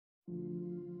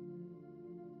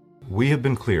We have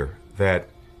been clear that,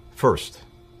 first,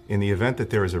 in the event that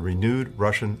there is a renewed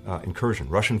Russian incursion,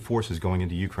 Russian forces going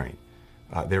into Ukraine,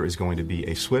 there is going to be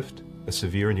a swift, a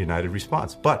severe, and united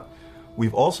response. But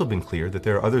we've also been clear that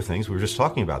there are other things, we were just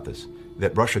talking about this,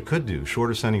 that Russia could do, short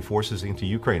of sending forces into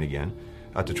Ukraine again,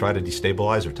 to try to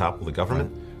destabilize or topple the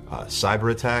government,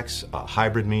 cyber attacks,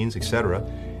 hybrid means, etc.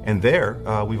 And there,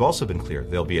 we've also been clear,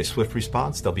 there'll be a swift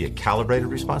response, there'll be a calibrated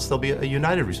response, there'll be a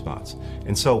united response.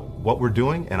 And so what we're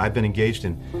doing, and I've been engaged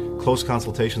in close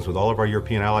consultations with all of our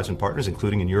European allies and partners,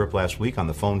 including in Europe last week, on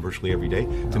the phone virtually every day,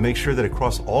 to make sure that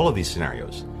across all of these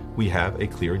scenarios, we have a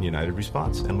clear and united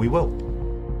response, and we will.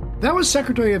 That was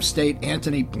Secretary of State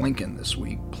Antony Blinken this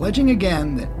week, pledging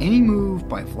again that any move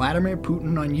by Vladimir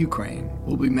Putin on Ukraine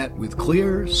will be met with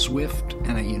clear, swift,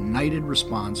 and a united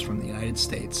response from the United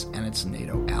States and its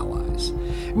NATO allies.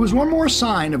 It was one more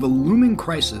sign of a looming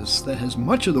crisis that has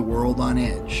much of the world on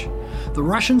edge. The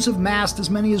Russians have massed as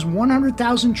many as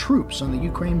 100,000 troops on the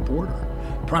Ukraine border,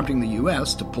 prompting the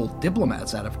U.S. to pull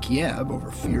diplomats out of Kiev over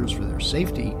fears for their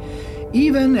safety,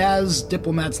 even as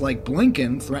diplomats like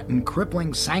Blinken threaten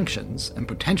crippling sanctions and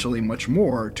potentially much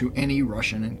more to any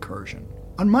Russian incursion.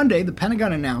 On Monday, the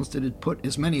Pentagon announced it had put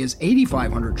as many as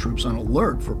 8,500 troops on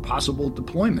alert for possible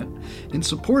deployment in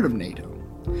support of NATO.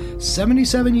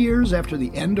 77 years after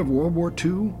the end of World War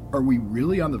II, are we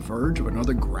really on the verge of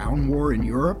another ground war in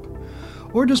Europe?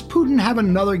 Or does Putin have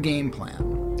another game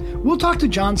plan? We'll talk to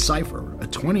John Sipher, a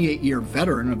 28-year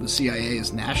veteran of the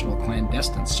CIA's National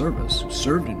Clandestine Service who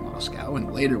served in Moscow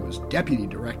and later was deputy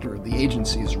director of the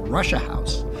agency's Russia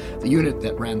House, the unit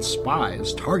that ran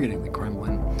spies targeting the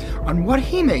Kremlin, on what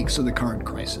he makes of the current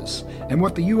crisis and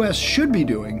what the U.S. should be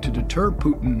doing to deter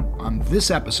Putin on this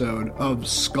episode of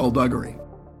Skullduggery.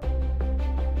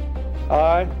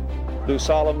 I do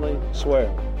solemnly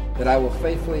swear that I will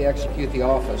faithfully execute the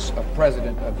office of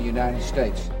President of the United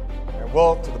States and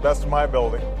will, to the best of my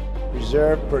ability,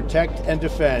 preserve, protect, and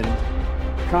defend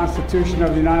the Constitution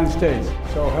of the United States.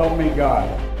 So help me God.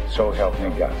 So help me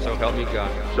God. So help me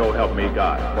God. So help me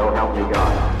God. So help me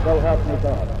God. So help me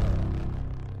God.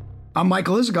 I'm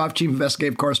Michael Isikoff, Chief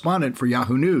Investigative Correspondent for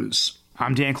Yahoo News.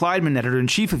 I'm Dan Kleidman,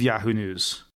 Editor-in-Chief of Yahoo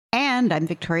News. And I'm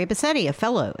Victoria Bassetti, a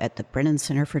fellow at the Brennan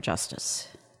Center for Justice.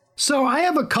 So I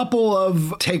have a couple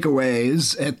of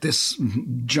takeaways at this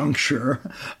juncture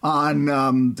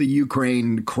on the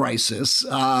Ukraine crisis.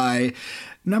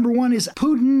 Number one is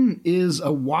Putin is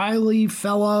a wily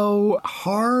fellow,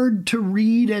 hard to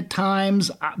read at times,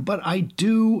 but I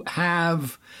do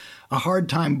have a hard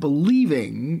time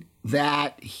believing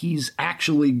that he's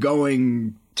actually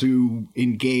going to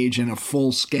engage in a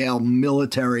full-scale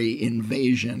military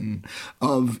invasion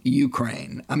of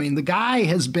Ukraine. I mean, the guy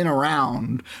has been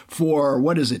around for,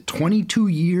 22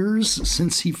 years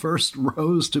since he first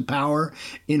rose to power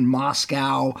in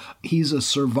Moscow. He's a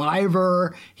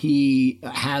survivor. He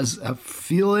has a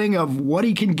feeling of what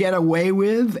he can get away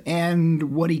with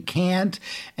and what he can't.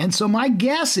 And so my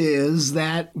guess is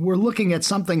that we're looking at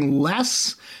something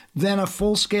less than a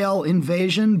full-scale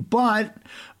invasion, but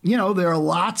there are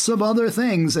lots of other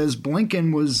things, as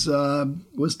Blinken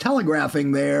was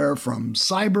telegraphing there, from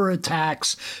cyber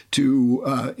attacks to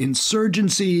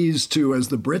insurgencies to, as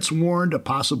the Brits warned, a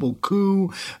possible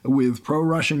coup with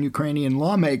pro-Russian Ukrainian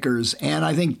lawmakers. And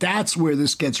I think that's where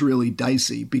this gets really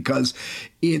dicey, because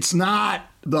it's not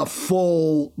the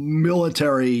full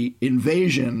military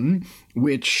invasion,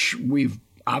 which we've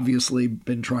obviously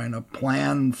been trying to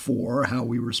plan for how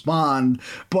we respond,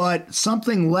 but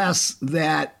something less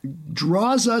that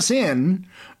draws us in,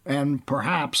 and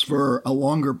perhaps for a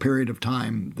longer period of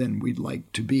time than we'd like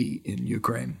to be in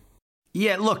Ukraine.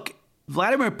 Yeah, look,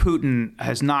 Vladimir Putin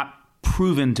has not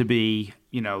proven to be,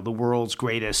 the world's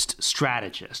greatest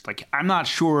strategist. Like, I'm not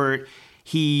sure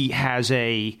he has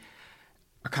a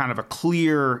kind of a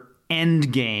clear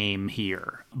end game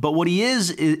here. But what he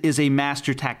is a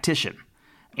master tactician.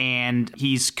 And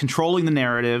he's controlling the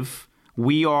narrative.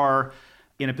 We are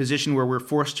in a position where we're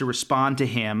forced to respond to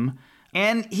him.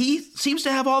 And he seems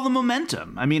to have all the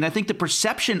momentum. I mean, I think the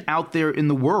perception out there in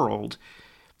the world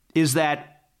is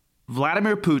that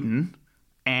Vladimir Putin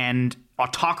and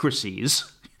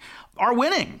autocracies are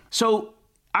winning. So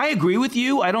I agree with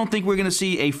you. I don't think we're going to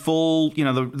see a full,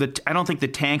 I don't think the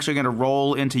tanks are going to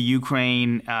roll into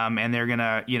Ukraine and they're going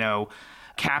to,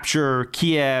 capture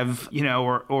Kiev,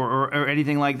 or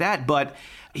anything like that. But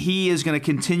he is going to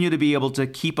continue to be able to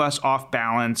keep us off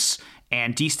balance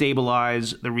and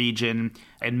destabilize the region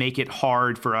and make it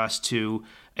hard for us to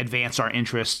advance our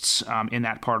interests in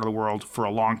that part of the world for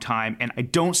a long time. And I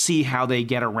don't see how they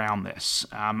get around this.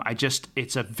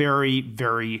 It's a very,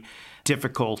 very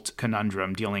difficult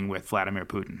conundrum dealing with Vladimir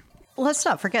Putin. Let's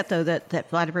not forget, though, that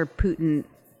Vladimir Putin,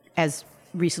 as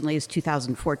recently as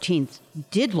 2014,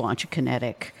 did launch a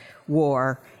kinetic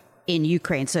war in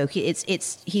Ukraine. So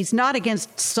he's not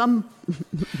against some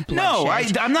bloodshed. No,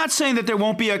 I'm not saying that there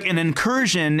won't be an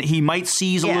incursion. He might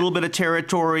seize a little bit of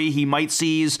territory. He might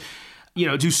seize,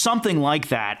 do something like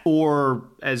that. Or,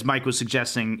 as Mike was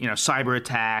suggesting, cyber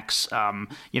attacks,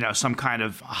 some kind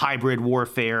of hybrid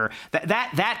warfare.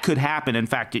 That could happen. In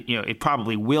fact, it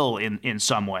probably will in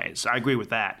some ways. I agree with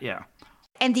that, yeah.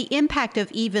 And the impact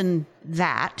of even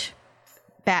that,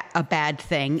 a bad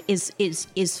thing,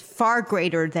 is far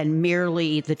greater than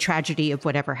merely the tragedy of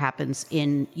whatever happens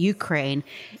in Ukraine.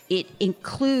 It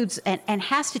includes and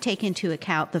has to take into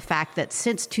account the fact that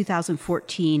since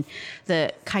 2014,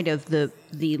 the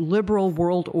liberal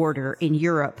world order in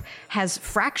Europe has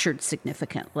fractured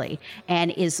significantly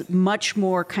and is much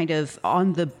more kind of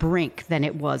on the brink than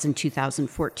it was in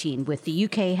 2014, with the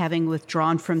UK having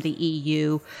withdrawn from the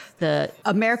EU,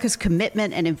 America's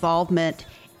commitment and involvement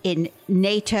in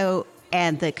NATO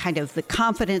and the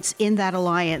confidence in that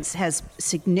alliance has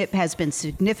been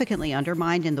significantly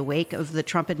undermined in the wake of the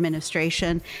Trump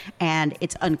administration. And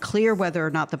it's unclear whether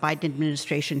or not the Biden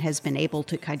administration has been able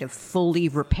to kind of fully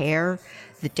repair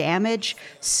the damage.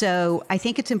 So I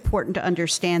think it's important to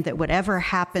understand that whatever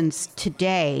happens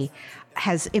today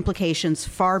has implications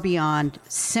far beyond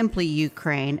simply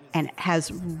Ukraine and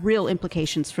has real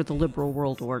implications for the liberal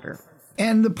world order.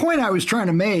 And the point I was trying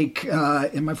to make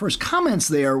in my first comments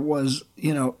there was,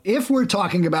 if we're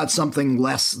talking about something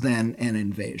less than an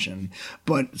invasion,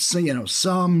 but,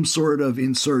 some sort of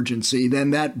insurgency,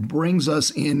 then that brings us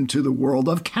into the world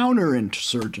of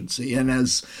counterinsurgency. And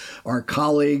as our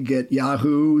colleague at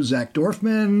Yahoo, Zach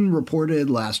Dorfman, reported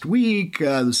last week,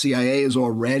 the CIA is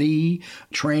already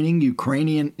training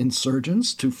Ukrainian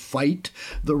insurgents to fight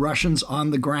the Russians on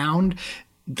the ground.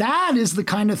 That is the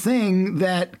kind of thing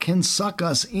that can suck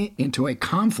us into a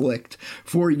conflict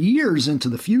for years into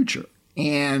the future.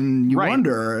 And you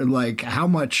wonder, how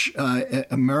much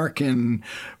American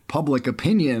public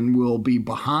opinion will be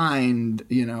behind,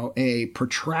 a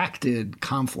protracted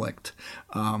conflict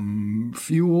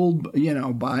fueled,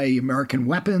 by American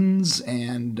weapons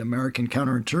and American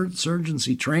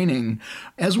counterinsurgency training,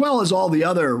 as well as all the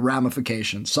other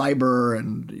ramifications, cyber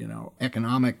and,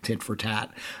 economic tit for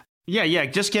tat. Yeah.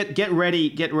 Just get ready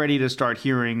to start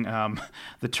hearing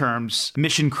the terms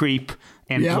mission creep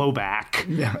and blowback.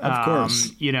 Yeah, of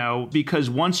course. Because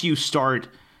once you start,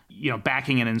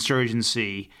 backing an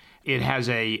insurgency, it has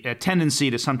a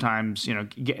tendency to sometimes,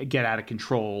 get out of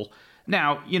control.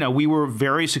 Now, we were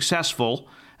very successful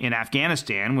in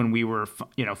Afghanistan when we were,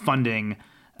 funding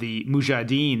the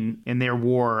Mujahideen in their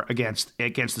war against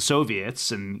the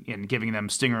Soviets and giving them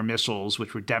Stinger missiles,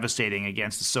 which were devastating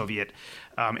against the Soviet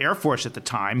Air Force at the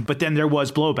time. But then there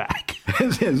was blowback.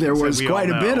 There was quite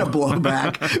a bit of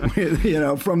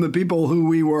blowback, from the people who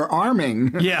we were arming,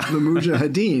 the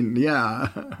Mujahideen. Yeah.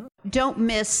 Don't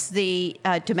miss the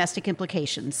domestic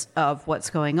implications of what's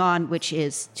going on, which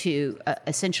is to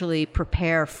essentially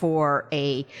prepare for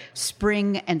a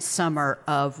spring and summer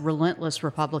of relentless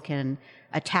Republican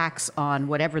attacks on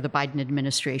whatever the Biden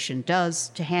administration does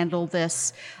to handle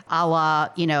this, a la,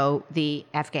 the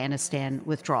Afghanistan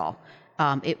withdrawal.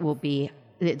 There will be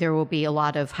a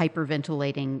lot of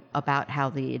hyperventilating about how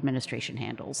the administration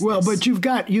handles this. Well, but you've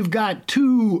got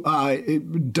two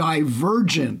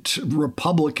divergent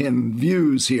Republican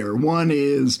views here. One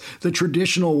is the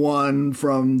traditional one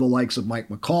from the likes of Mike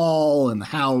McCall in the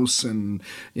House and,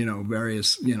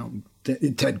 various,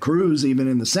 Ted Cruz, even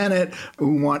in the Senate,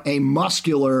 who want a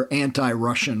muscular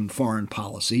anti-Russian foreign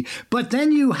policy. But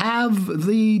then you have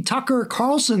the Tucker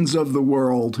Carlsons of the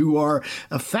world who have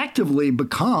effectively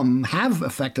become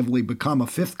a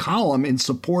fifth column in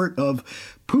support of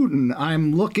Putin.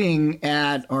 I'm looking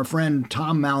at our friend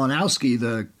Tom Malinowski,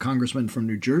 the congressman from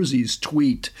New Jersey's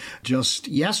tweet just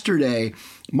yesterday.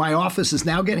 My office is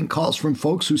now getting calls from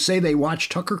folks who say they watch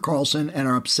Tucker Carlson and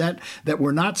are upset that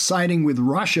we're not siding with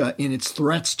Russia in its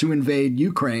threats to invade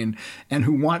Ukraine and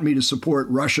who want me to support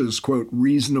Russia's, quote,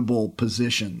 reasonable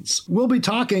positions. We'll be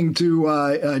talking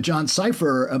to John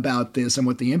Sipher about this and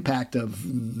what the impact of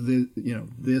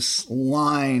this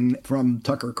line from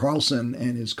Tucker Carlson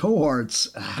and his cohorts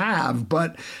have,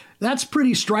 but that's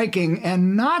pretty striking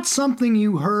and not something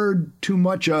you heard too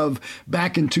much of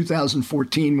back in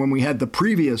 2014 when we had the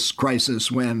previous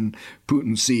crisis when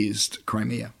Putin seized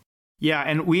Crimea. Yeah,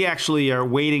 and we actually are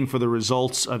waiting for the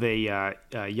results of a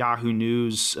Yahoo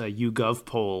News YouGov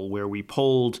poll where we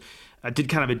polled did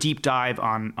kind of a deep dive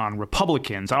on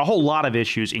Republicans on a whole lot of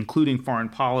issues, including foreign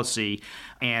policy.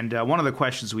 And one of the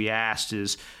questions we asked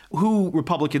is who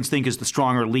Republicans think is the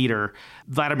stronger leader,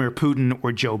 Vladimir Putin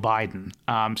or Joe Biden?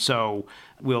 So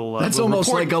we'll That's we'll almost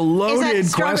report. like a loaded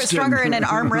is that question. stronger in an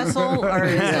arm wrestle, or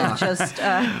is it just?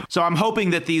 So I'm hoping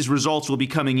that these results will be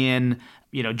coming in,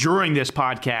 during this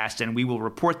podcast, and we will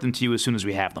report them to you as soon as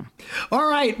we have them. All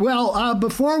right. Well,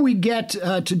 before we get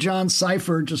to John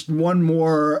Sipher, just one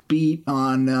more beat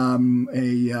on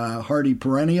a hardy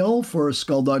perennial for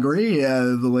skullduggery,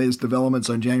 the latest developments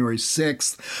on January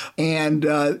 6th. And,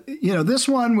 this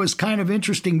one was kind of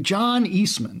interesting. John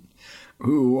Eastman,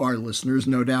 who our listeners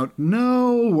no doubt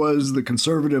know was the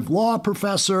conservative law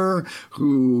professor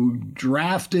who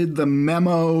drafted the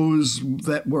memos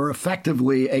that were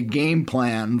effectively a game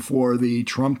plan for the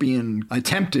Trumpian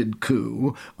attempted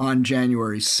coup on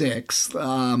January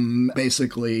 6th,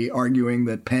 basically arguing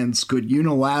that Pence could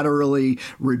unilaterally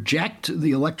reject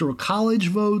the Electoral College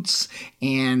votes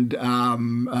and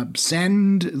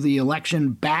send the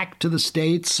election back to the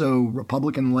states so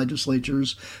Republican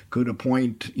legislatures could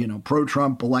appoint,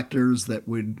 pro-Trump electors that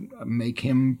would make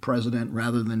him president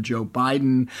rather than Joe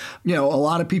Biden. A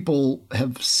lot of people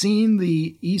have seen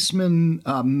the Eastman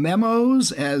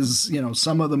memos as,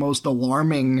 some of the most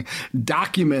alarming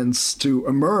documents to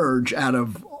emerge out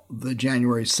of the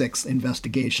January 6th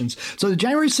investigations. So the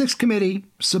January 6th committee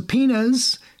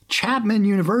subpoenas Chapman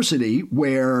University,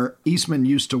 where Eastman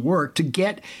used to work, to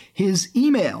get his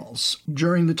emails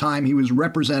during the time he was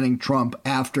representing Trump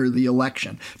after the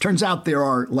election. Turns out there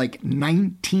are like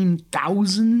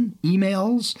 19,000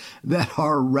 emails that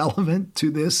are relevant to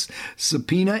this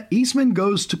subpoena. Eastman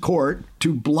goes to court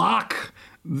to block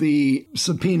the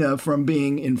subpoena from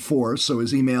being enforced, so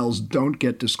his emails don't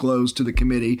get disclosed to the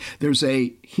committee. There's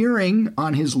a hearing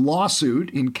on his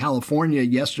lawsuit in California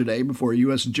yesterday before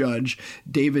U.S. Judge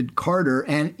David Carter,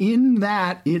 and in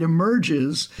that it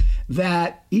emerges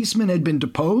that Eastman had been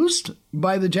deposed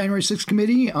by the January 6th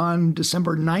committee on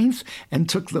December 9th and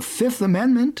took the Fifth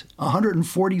Amendment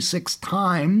 146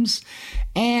 times.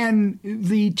 And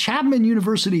the Chapman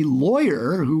University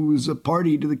lawyer, who was a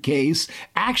party to the case,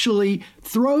 actually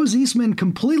throws Eastman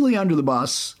completely under the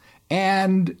bus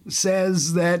and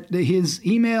says that his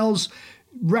emails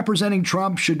representing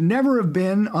Trump should never have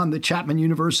been on the Chapman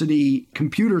University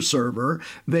computer server.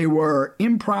 They were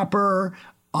improper,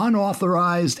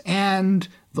 unauthorized, and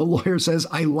the lawyer says,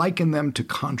 I liken them to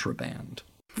contraband.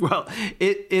 Well,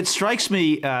 it strikes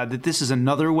me that this is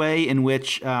another way in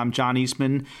which John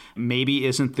Eastman maybe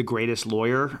isn't the greatest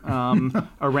lawyer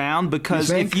around,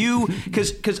 because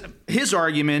because his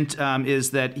argument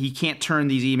is that he can't turn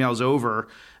these emails over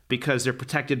because they're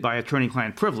protected by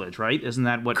attorney-client privilege, right? Isn't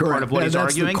that what Correct. part of what he's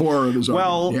arguing? That's the core of his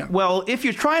argument. Well, if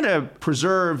you're trying to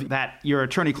preserve your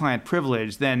attorney-client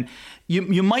privilege, then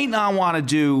you might not want to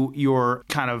do your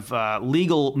kind of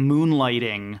legal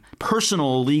moonlighting,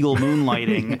 personal legal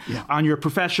moonlighting on your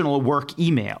professional work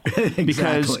email. Exactly.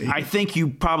 Because I think you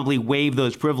probably waive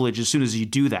those privileges as soon as you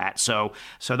do that. So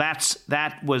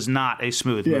that was not a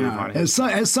smooth move on his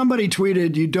part. As somebody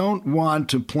tweeted, you don't want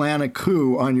to plan a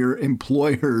coup on your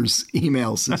employer's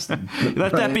email system.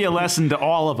 Let that be a lesson to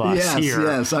all of us here.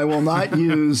 Yes, I will not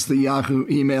use the Yahoo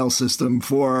email system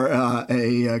for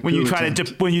a when you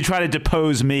try to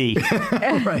depose me.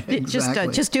 Right,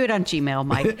 exactly. Just do it on Gmail,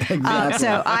 Mike. Exactly.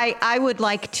 So I would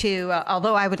like to,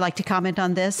 although I would like to comment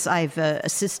on this, I've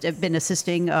been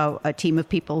assisting a team of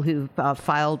people who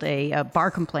filed a bar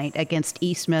complaint against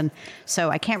Eastman. So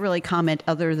I can't really comment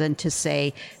other than to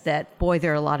say that, boy,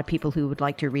 there are a lot of people who would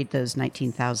like to read those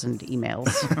 19,000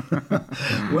 emails.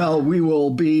 Well, we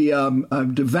will be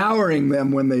devouring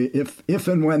them if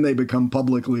and when they become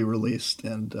publicly released,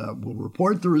 and we'll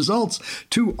report the results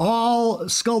to all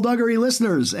Skullduggery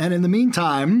listeners. And in the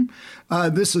meantime,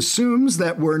 this assumes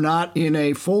that we're not in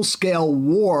a full-scale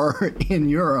war in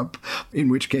Europe, in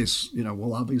which case,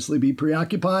 we'll obviously be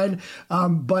preoccupied.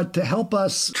 But to help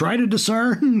us try to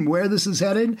discern where this is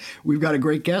headed, we've got a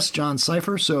great guest, John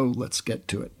Sipher, so let's get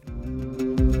to it.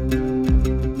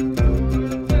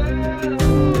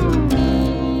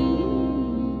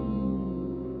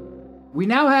 We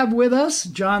now have with us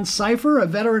John Sipher, a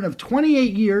veteran of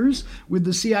 28 years with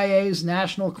the CIA's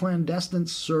National Clandestine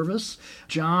Service.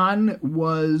 John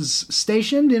was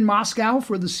stationed in Moscow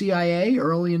for the CIA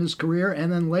early in his career,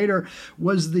 and then later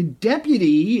was the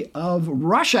deputy of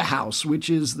Russia House, which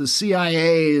is the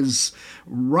CIA's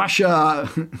Russia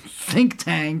think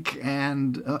tank,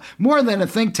 and more than a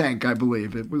think tank, I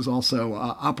believe. It was also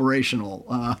operational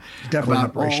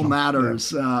about all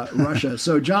matters Russia.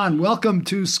 So, John, welcome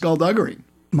to Skullduggery.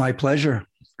 My pleasure.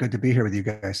 Good to be here with you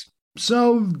guys.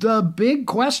 So the big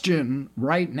question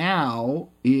right now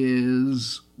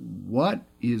is, what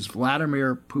is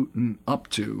Vladimir Putin up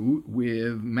to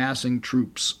with massing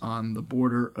troops on the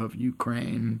border of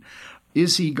Ukraine?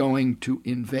 Is he going to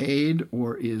invade,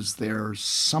 or is there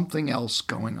something else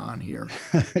going on here?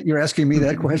 You're asking me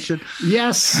that question?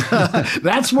 Yes.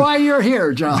 That's why you're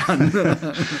here, John.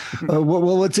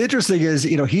 Well, what's interesting is,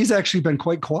 he's actually been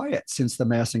quite quiet since the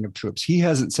massing of troops. He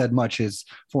hasn't said much. His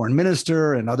foreign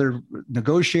minister and other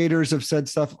negotiators have said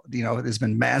stuff. There's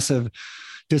been massive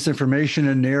disinformation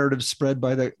and narratives spread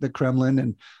by the Kremlin.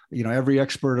 And, every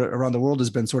expert around the world has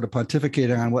been sort of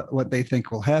pontificating on what they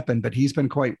think will happen, but he's been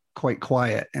quite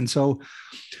quiet. And so,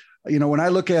 when I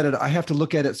look at it, I have to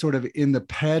look at it sort of in the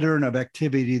pattern of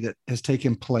activity that has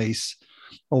taken place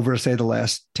over, say, the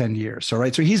last 10 years. So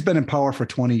he's been in power for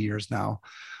 20 years now.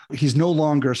 He's no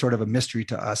longer sort of a mystery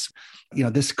to us.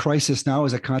 This crisis now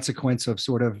is a consequence of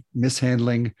sort of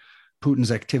mishandling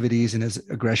Putin's activities and his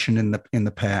aggression in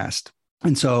the past.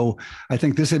 And so I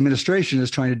think this administration is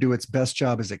trying to do its best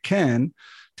job as it can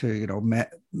to,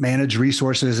 manage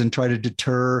resources and try to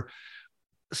deter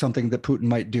something that Putin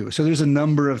might do. So there's a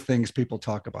number of things people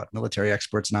talk about, military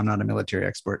experts, and I'm not a military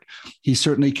expert. He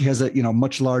certainly has a,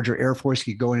 much larger air force.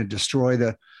 He could go in and destroy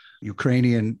the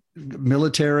Ukrainian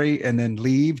military and then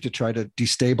leave to try to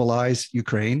destabilize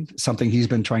Ukraine, something he's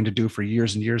been trying to do for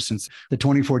years and years, since the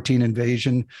 2014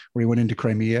 invasion, where he went into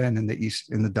Crimea and in the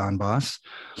east, in the Donbass.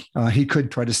 He could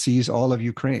try to seize all of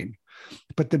Ukraine.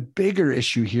 But the bigger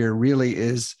issue here really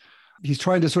is he's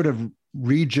trying to sort of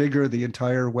rejigger the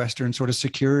entire Western sort of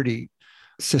security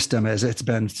system as it's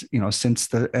been, since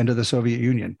the end of the Soviet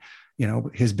Union.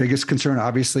 His biggest concern,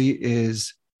 obviously,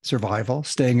 is survival,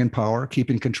 staying in power,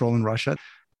 keeping control in Russia.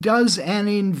 Does an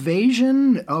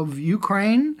invasion of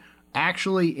Ukraine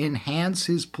actually enhance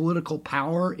his political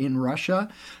power in Russia?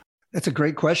 That's a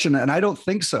great question. And I don't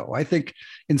think so. I think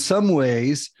in some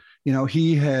ways,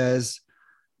 he has,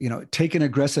 taken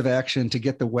aggressive action to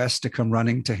get the West to come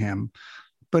running to him.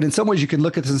 But in some ways, you can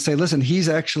look at this and say, listen, he's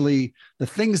actually the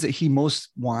things that he most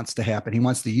wants to happen. He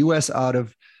wants the U.S. out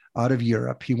of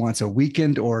Europe. He wants a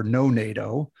weakened or no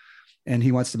NATO. And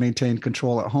he wants to maintain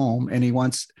control at home. And he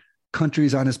wants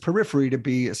countries on his periphery to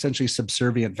be essentially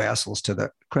subservient vassals to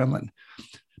the Kremlin.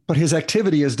 But his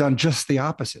activity has done just the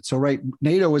opposite. So,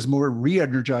 NATO is more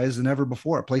re-energized than ever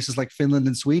before. Places like Finland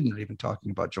and Sweden are even talking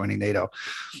about joining NATO.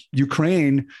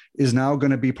 Ukraine is now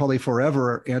going to be probably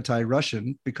forever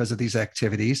anti-Russian because of these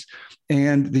activities.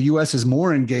 And the U.S. is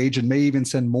more engaged and may even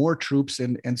send more troops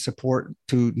and support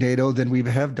to NATO than we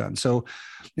have done. So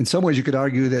in some ways, you could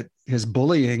argue that his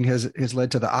bullying has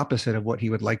led to the opposite of what he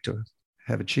would like to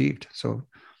have achieved. So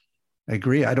I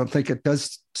agree. I don't think it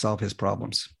does solve his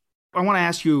problems. I want to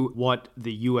ask you what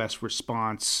the U.S.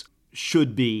 response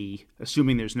should be,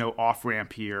 assuming there's no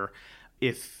off-ramp here,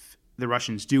 if the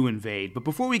Russians do invade. But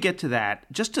before we get to that,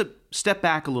 just to step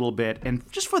back a little bit, and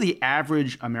just for the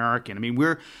average American,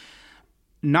 we're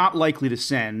not likely to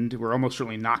send, we're almost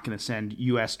certainly not going to send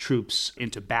U.S. troops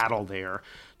into battle there.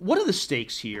 What are the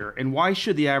stakes here, and why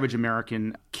should the average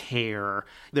American care?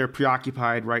 They're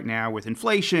preoccupied right now with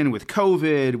inflation, with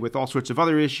COVID, with all sorts of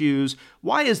other issues.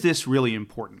 Why is this really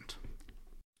important?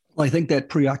 Well, I think that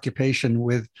preoccupation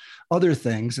with other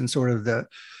things and sort of the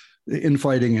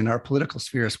infighting in our political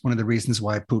sphere is one of the reasons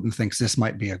why Putin thinks this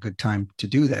might be a good time to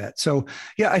do that. So,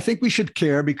 yeah, I think we should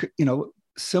care because,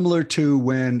 similar to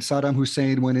when Saddam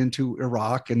Hussein went into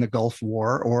Iraq and the Gulf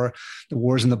War or the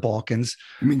wars in the Balkans.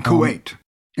 Kuwait.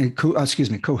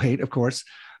 Kuwait, of course.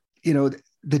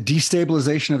 The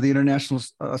destabilization of the international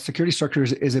security structure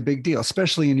is a big deal,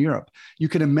 especially in Europe. You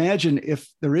can imagine if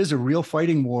there is a real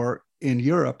fighting war in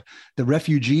Europe, the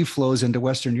refugee flows into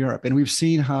Western Europe. And we've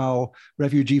seen how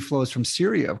refugee flows from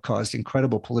Syria have caused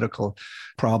incredible political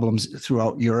problems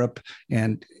throughout Europe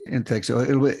and things. So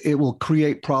it will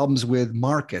create problems with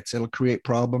markets. It'll create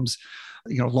problems,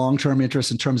 long-term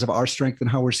interests in terms of our strength and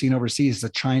how we're seen overseas. The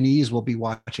Chinese will be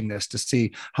watching this to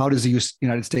see how does the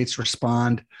United States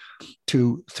respond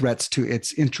to threats to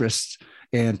its interests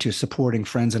and to supporting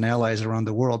friends and allies around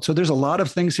the world. So there's a lot of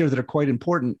things here that are quite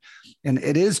important. And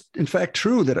it is, in fact,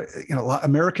 true that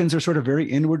Americans are sort of very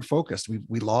inward focused.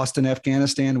 We lost in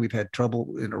Afghanistan. We've had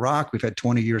trouble in Iraq. We've had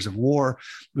 20 years of war.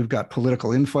 We've got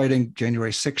political infighting.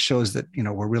 January 6th shows that,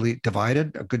 we're really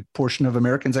divided. A good portion of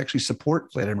Americans actually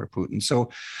support Vladimir Putin. So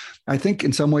I think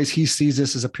in some ways he sees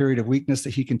this as a period of weakness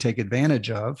that he can take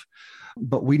advantage of.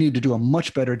 But we need to do a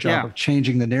much better job of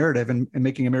changing the narrative and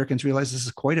making Americans realize this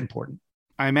is quite important.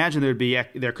 I imagine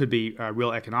there could be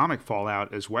real economic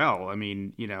fallout as well. I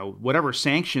mean, whatever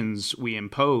sanctions we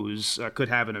impose could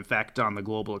have an effect on the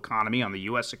global economy, on the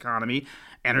U.S. economy,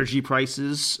 energy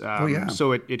prices.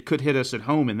 So it could hit us at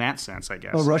home in that sense, I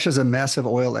guess. Well, Russia's a massive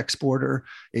oil exporter.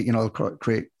 It'll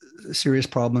create serious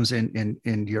problems in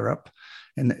Europe,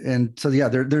 and so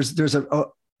there's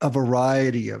a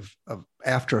variety of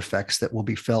after effects that will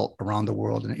be felt around the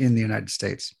world and in the United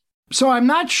States. So I'm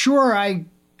not sure I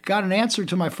got an answer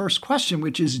to my first question,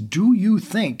 which is, do you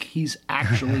think he's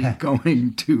actually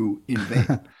going to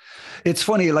invade? It's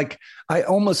funny, like I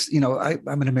almost,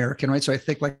 I'm an American, right? So I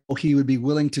think he would be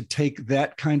willing to take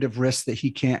that kind of risk that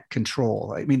he can't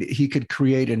control. I mean, he could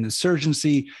create an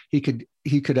insurgency. He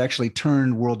could actually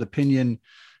turn world opinion,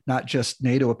 not just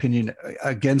NATO opinion,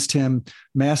 against him.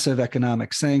 Massive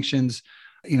economic sanctions.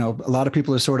 A lot of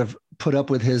people are sort of put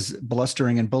up with his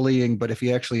blustering and bullying, but if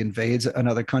he actually invades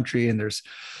another country and there's,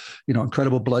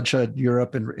 incredible bloodshed in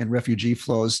Europe and refugee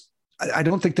flows, I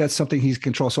don't think that's something he's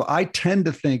control. So I tend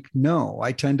to think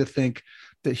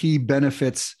that he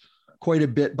benefits quite a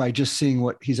bit by just seeing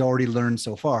what he's already learned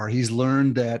so far. He's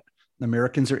learned that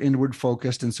Americans are inward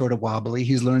focused and sort of wobbly.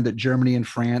 He's learned that Germany and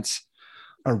France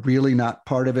are really not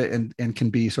part of it and can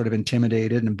be sort of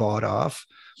intimidated and bought off.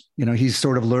 He's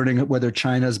sort of learning whether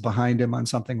China's behind him on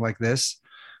something like this.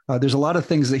 There's a lot of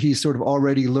things that he's sort of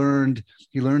already learned.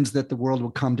 He learns that the world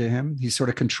will come to him. He's sort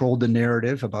of controlled the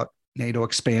narrative about NATO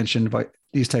expansion, but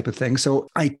these type of things. So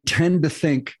I tend to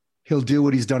think he'll do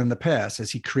what he's done in the past.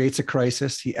 As he creates a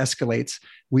crisis, he escalates.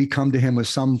 We come to him with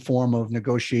some form of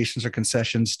negotiations or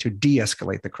concessions to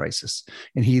de-escalate the crisis.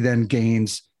 And he then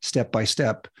gains step by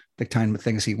step the kind of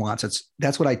things he wants.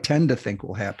 That's what I tend to think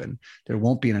will happen. There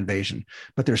won't be an invasion,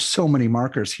 but there's so many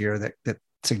markers here that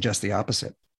suggest the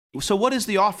opposite. So what is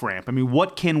the off-ramp? I mean,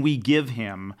 what can we give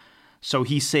him so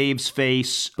he saves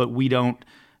face, but we don't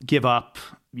give up,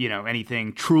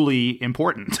 anything truly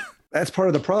important? That's part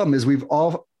of the problem is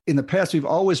in the past, we've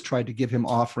always tried to give him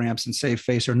off ramps and save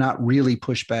face or not really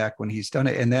push back when he's done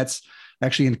it. And that's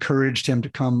actually encouraged him to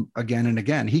come again and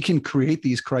again. He can create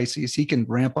these crises. He can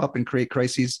ramp up and create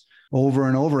crises over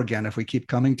and over again if we keep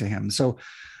coming to him. So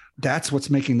that's what's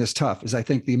making this tough is I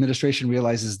think the administration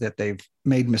realizes that they've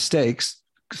made mistakes.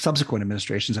 Subsequent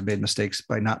administrations have made mistakes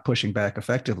by not pushing back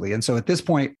effectively. And so at this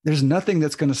point, there's nothing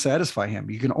that's going to satisfy him.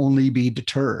 You can only be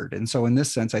deterred. And so in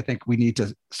this sense, I think we need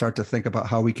to start to think about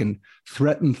how we can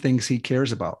threaten things he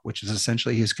cares about, which is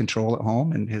essentially his control at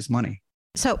home and his money.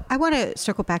 So I want to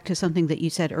circle back to something that you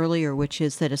said earlier, which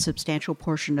is that a substantial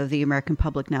portion of the American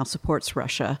public now supports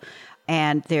Russia.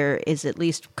 And there is at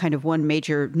least kind of one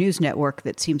major news network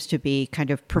that seems to be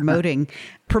kind of promoting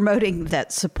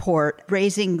that support,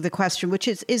 raising the question, which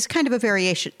is kind of a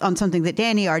variation on something that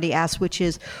Danny already asked, which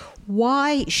is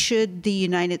why should the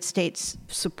United States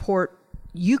support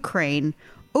Ukraine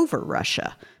over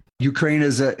Russia? Ukraine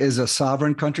is a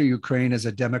sovereign country. Ukraine is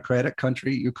a democratic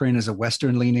country. Ukraine is a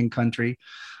Western-leaning country.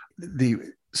 The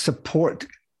support,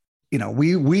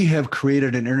 we have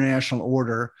created an international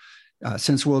order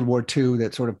since World War II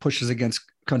that sort of pushes against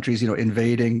countries,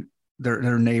 invading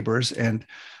their neighbors. And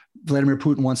Vladimir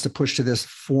Putin wants to push to this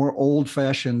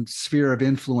old-fashioned sphere of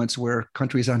influence where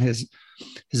countries on his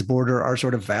border are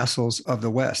sort of vassals of the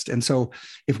West. And so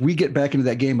if we get back into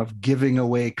that game of giving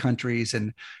away countries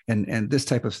and this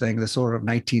type of thing, this sort of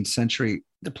 19th century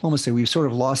diplomacy, we've sort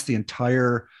of lost the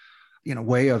entire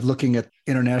way of looking at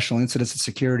international incidents and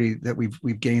security that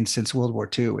we've gained since World War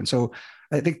II. And so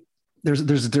I think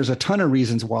there's a ton of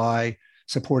reasons why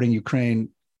supporting Ukraine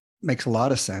makes a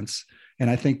lot of sense. And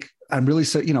I think I'm really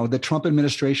the Trump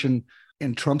administration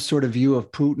and Trump's sort of view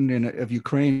of Putin and of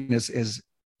Ukraine is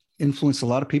influenced a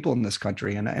lot of people in this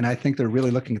country. And I think they're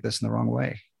really looking at this in the wrong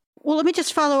way. Well, let me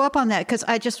just follow up on that because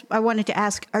I wanted to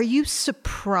ask, are you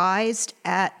surprised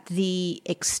at the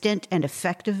extent and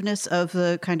effectiveness of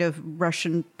the kind of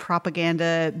Russian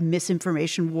propaganda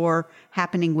misinformation war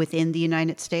happening within the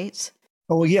United States?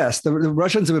 Oh, well, yes. The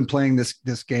Russians have been playing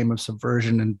this game of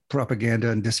subversion and propaganda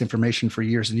and disinformation for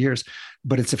years and years,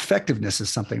 but its effectiveness is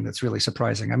something that's really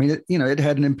surprising. I mean, it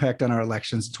had an impact on our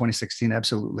elections in 2016,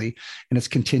 absolutely, and it's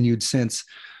continued since.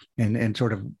 And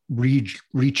sort of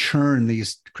rechurn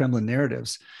these Kremlin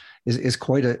narratives is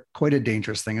quite a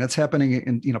dangerous thing, and it's happening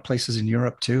in places in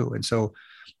Europe too. And so,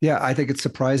 yeah, I think it's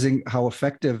surprising how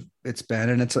effective it's been,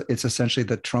 and it's essentially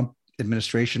the Trump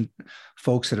administration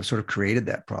folks that have sort of created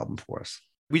that problem for us.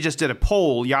 We just did a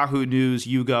poll, Yahoo News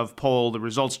YouGov poll. The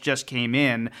results just came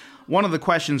in. One of the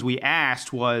questions we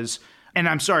asked was, and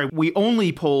I'm sorry, we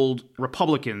only polled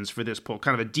Republicans for this poll,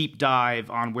 kind of a deep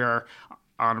dive on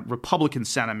Republican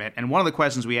sentiment. And one of the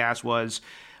questions we asked was,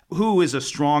 who is a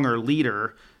stronger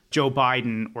leader, Joe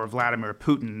Biden or Vladimir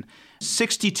Putin?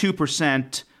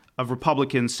 62% of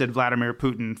Republicans said Vladimir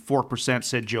Putin, 4%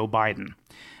 said Joe Biden.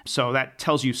 So that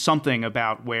tells you something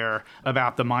about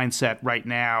the mindset right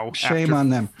now. Shame on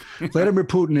them. Vladimir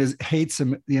Putin hates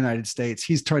the United States.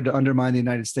 He's tried to undermine the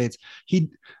United States. The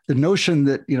notion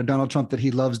that Donald Trump, that he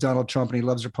loves Donald Trump and he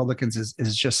loves Republicans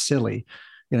is just silly.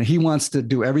 He wants to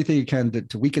do everything he can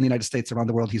to weaken the United States around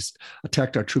the world. He's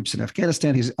attacked our troops in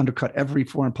Afghanistan. He's undercut every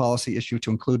foreign policy issue, to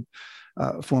include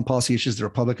foreign policy issues the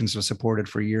Republicans have supported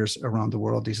for years around the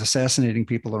world. He's assassinating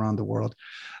people around the world.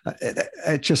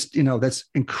 That's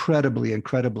incredibly,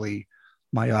 incredibly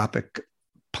myopic,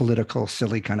 political,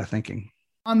 silly kind of thinking.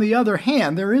 On the other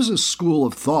hand, there is a school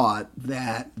of thought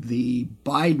that the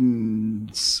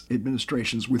Biden's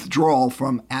administration's withdrawal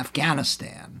from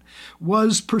Afghanistan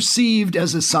was perceived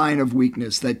as a sign of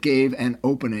weakness that gave an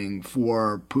opening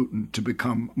for Putin to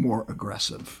become more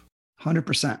aggressive.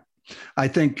 100%. I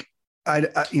think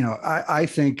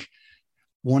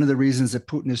one of the reasons that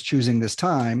Putin is choosing this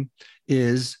time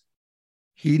is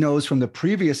he knows from the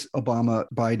previous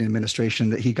Obama-Biden administration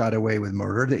that he got away with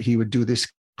murder, that he would do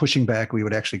this pushing back, we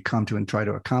would actually come to and try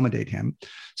to accommodate him.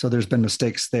 So there's been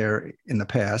mistakes there in the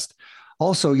past.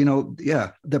 Also,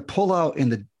 the pullout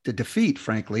and the defeat,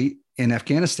 frankly, in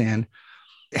Afghanistan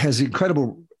has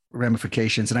incredible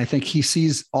ramifications. And I think he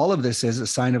sees all of this as a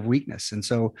sign of weakness. And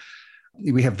so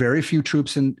we have very few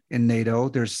troops in NATO.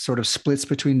 There's sort of splits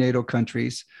between NATO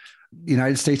countries. The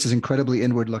United States is incredibly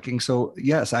inward looking. So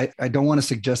yes, I don't want to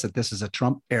suggest that this is a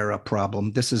Trump era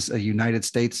problem. This is a United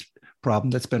States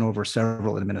problem that's been over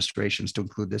several administrations, to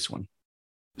include this one.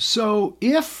 So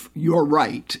if you're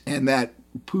right, and that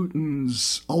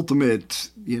Putin's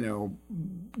ultimate,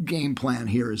 game plan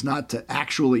here is not to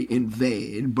actually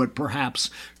invade, but perhaps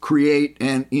create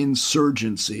an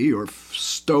insurgency or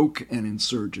stoke an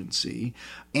insurgency.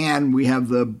 And we have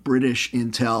the British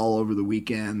intel over the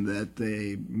weekend that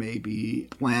they may be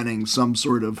planning some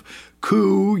sort of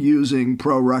coup using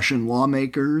pro-Russian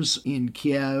lawmakers in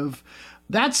Kiev.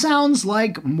 That sounds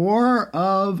like more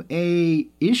of a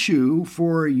issue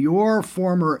for your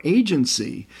former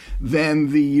agency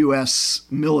than the U.S.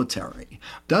 military.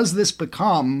 Does this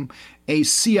become a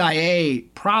CIA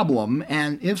problem?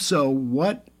 And if so,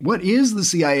 what is the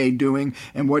CIA doing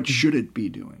and what should it be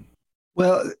doing?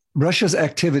 Well, Russia's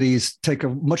activities take a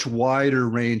much wider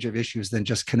range of issues than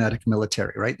just kinetic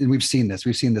military, right? And we've seen this.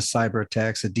 We've seen the cyber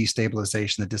attacks, the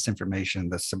destabilization, the disinformation,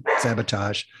 the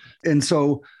sabotage. And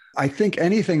so I think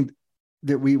anything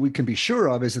that we can be sure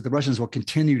of is that the Russians will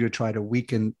continue to try to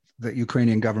weaken the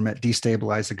Ukrainian government,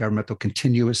 destabilize the government. They'll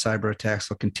continue with cyber attacks.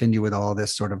 They'll continue with all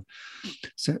this sort of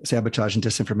sabotage and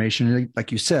disinformation. And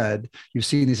like you said, you've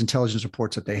seen these intelligence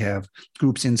reports that they have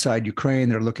groups inside Ukraine.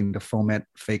 They're looking to foment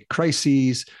fake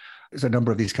crises. There's a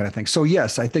number of these kind of things. So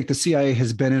yes, I think the CIA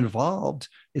has been involved.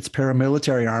 Its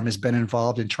paramilitary arm has been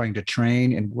involved in trying to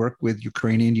train and work with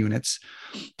Ukrainian units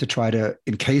to try to,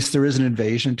 in case there is an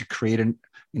invasion, to create an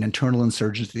internal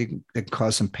insurgency that can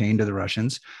cause some pain to the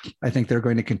Russians. I think they're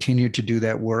going to continue to do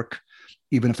that work,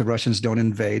 even if the Russians don't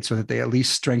invade, so that they at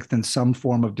least strengthen some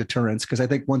form of deterrence. Because I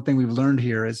think one thing we've learned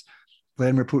here is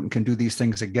Vladimir Putin can do these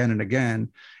things again and again.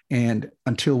 And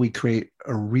until we create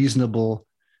a reasonable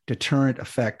deterrent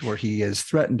effect where he is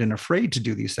threatened and afraid to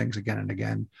do these things again and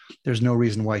again, there's no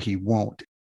reason why he won't.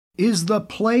 Is the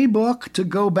playbook to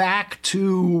go back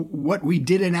to what we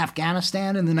did in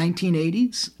Afghanistan in the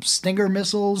 1980s? Stinger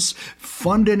missiles,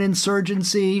 fund an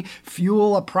insurgency,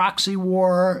 fuel a proxy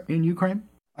war in Ukraine?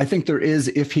 I think there is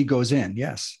if he goes in.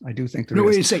 Yes, I do think there is. No,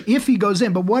 you say if he goes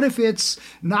in, but what if it's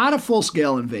not a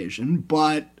full-scale invasion,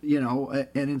 but, an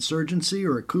insurgency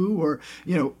or a coup or,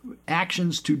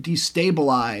 actions to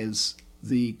destabilize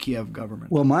the Kiev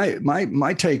government? Well,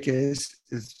 my take is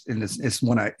and it's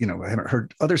one I haven't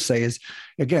heard others say is,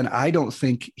 again, I don't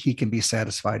think he can be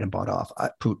satisfied and bought off,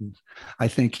 Putin. I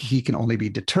think he can only be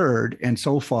deterred. And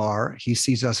so far, he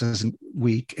sees us as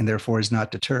weak and therefore is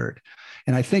not deterred.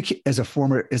 And I think as a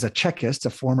Chekist, a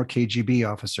former KGB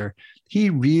officer, he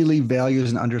really values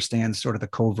and understands sort of the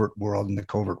covert world and the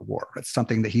covert war. It's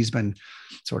something that he's been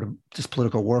sort of, this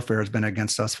political warfare has been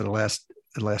against us for the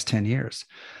last 10 years.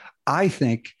 I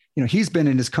think, he's been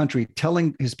in his country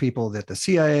telling his people that the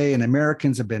CIA and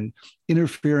Americans have been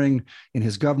interfering in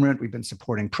his government. We've been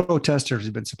supporting protesters.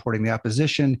 We've been supporting the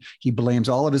opposition. He blames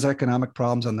all of his economic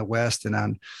problems on the West and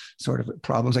on sort of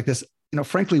problems like this.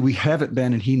 Frankly, we haven't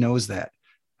been, and he knows that.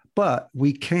 But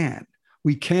we can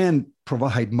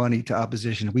provide money to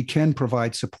opposition. We can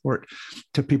provide support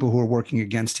to people who are working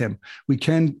against him. We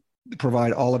can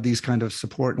provide all of these kind of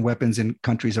support and weapons in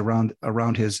countries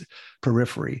around his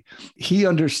periphery. He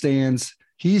understands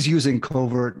he's using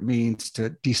covert means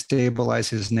to destabilize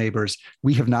his neighbors.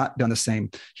 We have not done the same.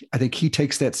 I think he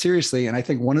takes that seriously. And I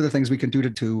think one of the things we can do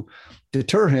to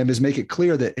deter him is make it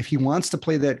clear that if he wants to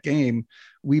play that game,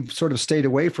 we've sort of stayed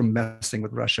away from messing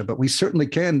with Russia, but we certainly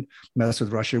can mess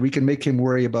with Russia. We can make him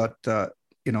worry about,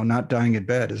 not dying in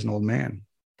bed as an old man.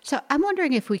 So I'm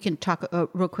wondering if we can talk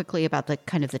real quickly about the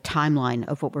kind of the timeline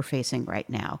of what we're facing right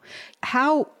now.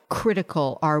 How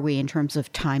critical are we in terms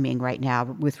of timing right now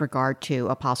with regard to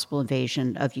a possible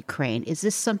invasion of Ukraine? Is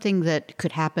this something that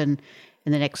could happen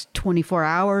in the next 24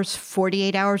 hours,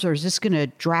 48 hours, or is this going to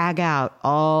drag out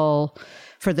all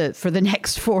for the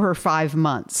next 4 or 5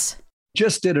 months?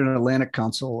 Just did an Atlantic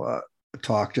Council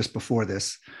talk just before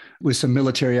this with some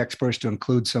military experts, to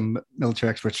include some military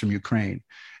experts from Ukraine.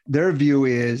 Their view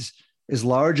is, as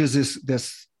large as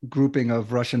this grouping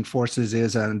of Russian forces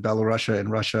is in Belarus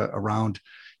and Russia around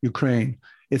Ukraine,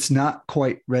 it's not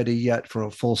quite ready yet for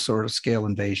a full sort of scale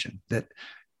invasion. That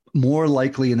more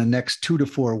likely in the next 2 to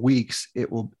 4 weeks,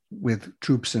 it will, with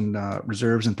troops and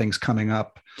reserves and things coming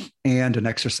up, and an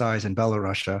exercise in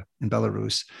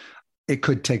Belarus, it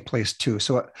could take place too.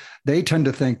 So they tend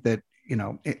to think that,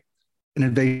 an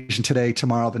invasion today,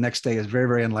 tomorrow, the next day is very,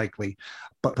 very unlikely,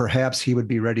 but perhaps he would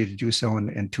be ready to do so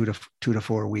in 2 to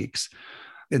 4 weeks.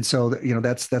 And so,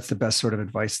 that's the best sort of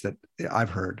advice that I've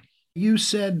heard. You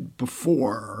said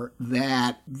before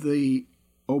that the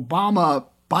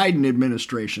Obama-Biden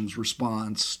administration's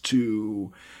response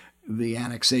to the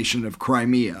annexation of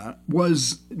Crimea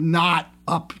was not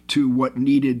up to what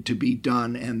needed to be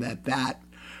done, and that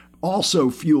also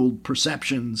fueled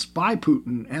perceptions by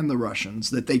Putin and the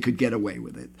Russians that they could get away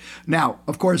with it. Now,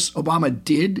 of course, Obama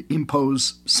did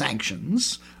impose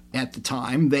sanctions at the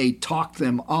time. They talked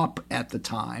them up at the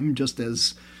time, just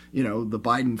as, the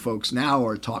Biden folks now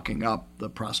are talking up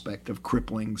the prospect of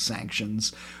crippling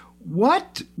sanctions.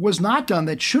 What was not done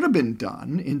that should have been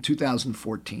done in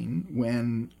 2014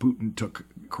 when Putin took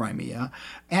Crimea?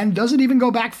 And does it even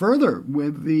go back further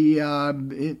with the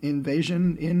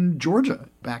invasion in Georgia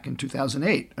back in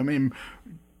 2008? I mean,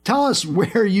 tell us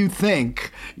where you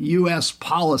think U.S.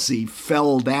 policy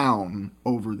fell down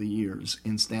over the years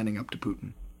in standing up to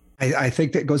Putin. I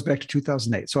think that goes back to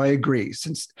 2008. So I agree.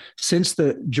 Since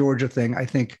the Georgia thing, I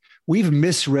think we've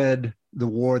misread the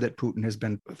war that Putin has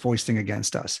been foisting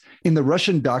against us. In the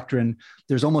Russian doctrine,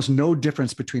 there's almost no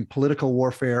difference between political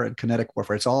warfare and kinetic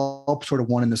warfare. It's all sort of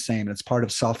one and the same. And it's part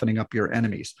of softening up your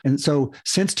enemies. And so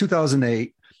since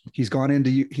 2008, he's gone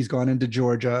into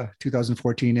Georgia,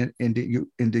 2014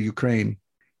 into Ukraine.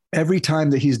 Every time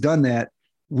that he's done that,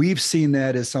 we've seen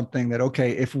that as something that,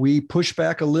 okay, if we push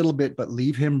back a little bit, but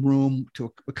leave him room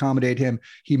to accommodate him,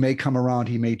 he may come around,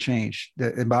 he may change.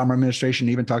 The Obama administration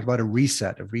even talked about a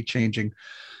reset of rechanging,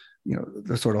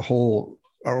 the sort of whole,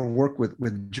 our work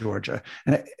with Georgia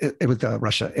and with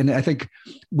Russia. And I think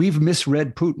we've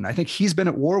misread Putin. I think he's been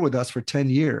at war with us for 10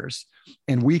 years.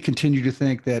 And we continue to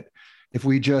think that if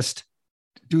we just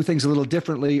do things a little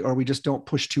differently, or we just don't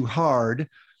push too hard,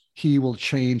 he will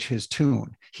change his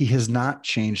tune. He has not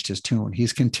changed his tune.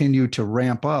 He's continued to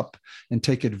ramp up and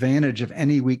take advantage of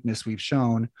any weakness we've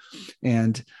shown.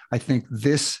 And I think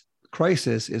this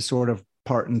crisis is sort of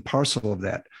part and parcel of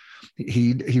that.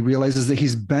 He realizes that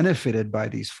he's benefited by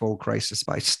these faux crises,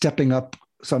 by stepping up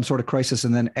some sort of crisis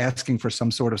and then asking for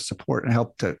some sort of support and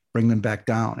help to bring them back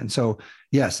down. And so,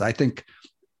 yes, I think,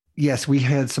 yes, we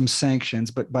had some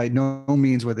sanctions, but by no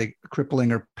means were they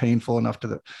crippling or painful enough to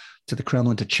the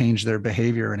Kremlin to change their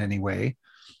behavior in any way.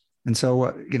 And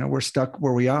so, we're stuck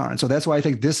where we are. And so that's why I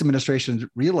think this administration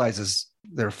realizes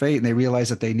their fate, and they realize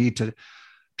that they need to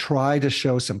try to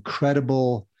show some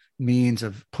credible means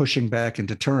of pushing back and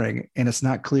deterring. And it's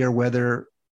not clear whether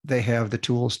they have the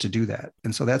tools to do that.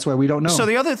 And so that's why we don't know. So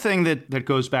the other thing that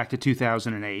goes back to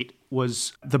 2008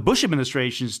 was the Bush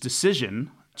administration's decision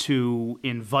to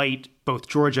invite both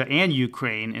Georgia and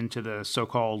Ukraine into the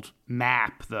so-called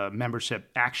MAP, the Membership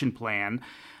Action Plan,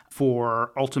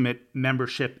 for ultimate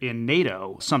membership in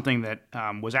NATO, something that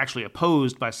was actually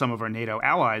opposed by some of our NATO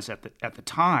allies at the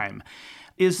time.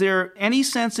 Is there any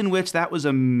sense in which that was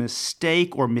a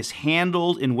mistake or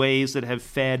mishandled in ways that have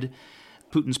fed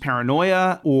Putin's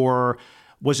paranoia, or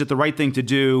was it the right thing to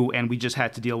do and we just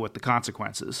had to deal with the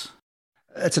consequences?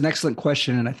 That's an excellent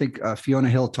question. And I think Fiona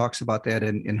Hill talks about that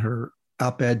in her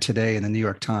op-ed today in the New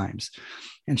York Times.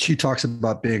 And she talks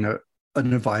about being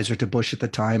an advisor to Bush at the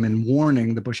time and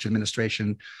warning the Bush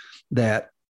administration that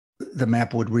the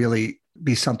map would really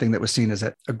be something that was seen as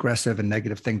an aggressive and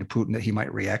negative thing to Putin that he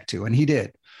might react to. And he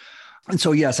did. And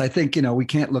so, yes, I think, we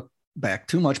can't look back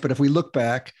too much, but if we look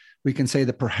back, we can say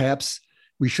that perhaps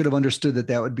we should have understood that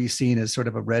that would be seen as sort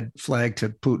of a red flag to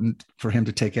Putin for him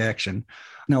to take action.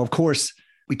 Now, of course,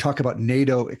 we talk about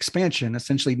NATO expansion.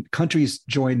 Essentially, countries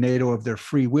join NATO of their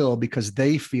free will because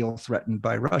they feel threatened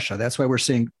by Russia. That's why we're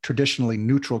seeing traditionally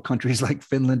neutral countries like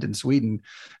Finland and Sweden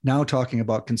now talking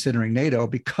about considering NATO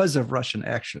because of Russian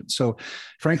action. So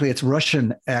frankly, it's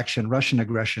Russian action, Russian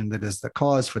aggression that is the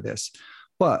cause for this.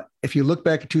 But if you look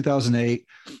back at 2008,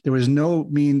 there was no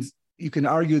means, you can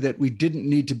argue that we didn't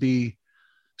need to be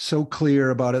so clear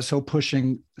about it, so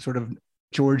pushing sort of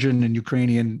Georgian and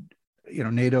Ukrainian,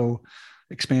 NATO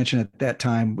expansion at that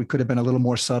time. We could have been a little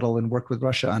more subtle and worked with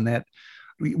Russia on that.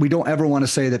 We don't ever want to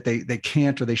say that they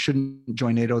can't or they shouldn't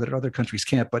join NATO, that other countries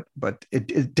can't, but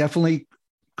it definitely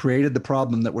created the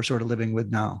problem that we're sort of living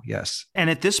with now. Yes. And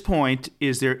at this point,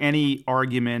 is there any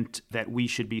argument that we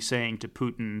should be saying to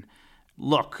Putin,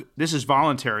 look, this is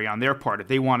voluntary on their part. If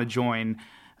they want to join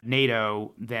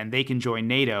NATO, then they can join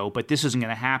NATO, but this isn't going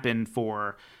to happen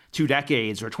for 2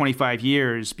 decades or 25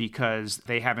 years because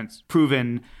they haven't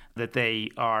proven that they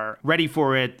are ready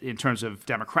for it in terms of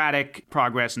democratic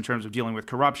progress, in terms of dealing with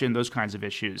corruption, those kinds of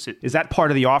issues. Is that part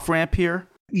of the off-ramp here?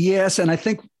 Yes, and I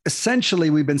think essentially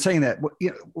we've been saying that.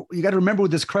 You got to remember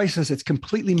with this crisis, it's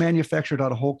completely manufactured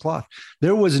out of whole cloth.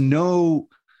 There was no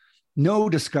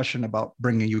discussion about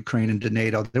bringing Ukraine into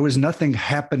NATO. There was nothing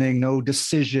happening, no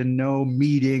decision, no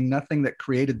meeting, nothing that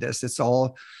created this. It's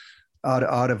all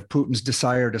out of Putin's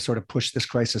desire to sort of push this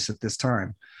crisis at this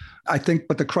time. I think,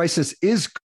 but the crisis is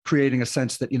creating a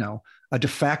sense that, a de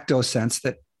facto sense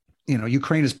that,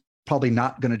 Ukraine is probably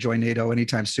not going to join NATO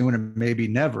anytime soon, and maybe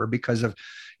never, because of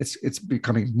it's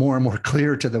becoming more and more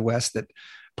clear to the West that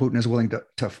Putin is willing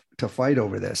to fight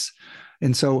over this.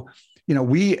 And so,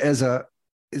 we as the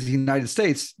United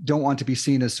States don't want to be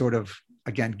seen as sort of,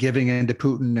 again, giving in to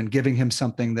Putin and giving him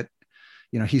something that,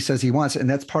 he says he wants. And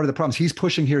that's part of the problems he's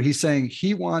pushing here. He's saying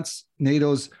he wants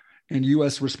NATO's and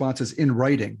U.S. responses in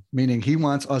writing, meaning he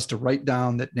wants us to write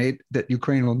down that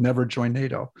Ukraine will never join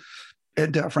NATO.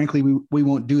 And frankly, we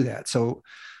won't do that. So,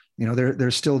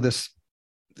 there's still this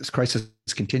crisis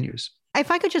continues. If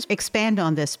I could just expand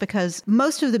on this, because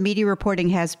most of the media reporting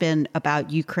has been about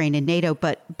Ukraine and NATO,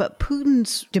 but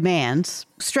Putin's demands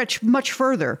stretch much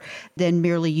further than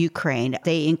merely Ukraine.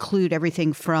 They include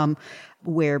everything from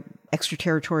where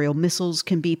extraterritorial missiles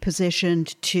can be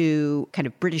positioned to kind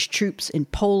of British troops in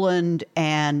Poland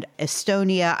and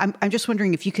Estonia. I'm just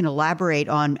wondering if you can elaborate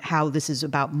on how this is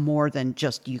about more than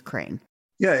just Ukraine.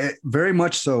 Yeah, very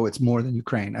much so. It's more than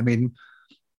Ukraine. I mean,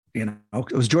 it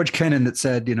was George Kennan that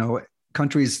said,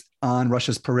 countries on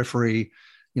Russia's periphery,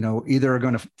 either are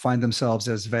going to find themselves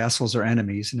as vassals or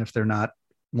enemies. And if they're not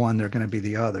one, they're going to be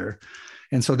the other.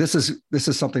 And so this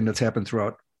is something that's happened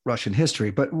throughout Russian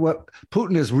history. But what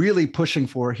Putin is really pushing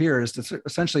for here is to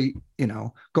essentially,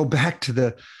 go back to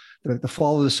the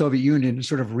fall of the Soviet Union and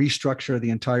sort of restructure the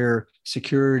entire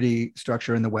security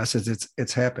structure in the West as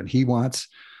it's happened. He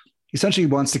essentially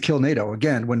wants to kill NATO.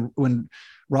 Again, when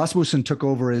Rasmussen took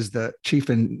over as the chief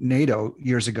in NATO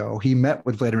years ago, he met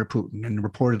with Vladimir Putin and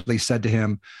reportedly said to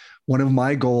him, one of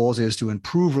my goals is to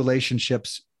improve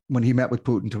relationships, when he met with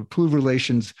Putin, to improve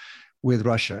relations with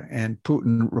Russia. And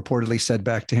Putin reportedly said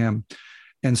back to him,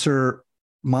 and sir,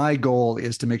 my goal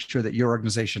is to make sure that your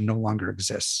organization no longer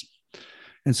exists.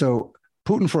 And so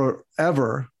Putin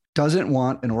forever doesn't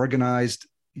want an organized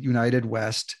united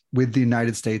West with the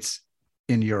United States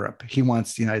in Europe. He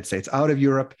wants the United States out of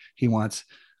Europe. He wants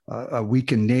a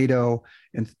weakened NATO,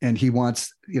 and he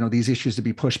wants these issues to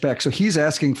be pushed back. So he's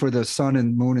asking for the sun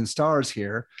and moon and stars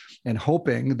here, and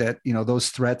hoping that those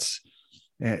threats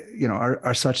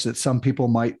are such that some people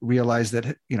might realize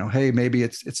that hey, maybe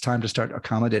it's time to start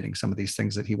accommodating some of these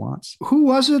things that he wants. Who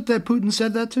was it that Putin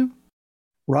said that to?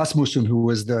 Rasmussen, who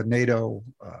was the NATO,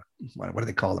 what do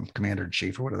they call him? Commander in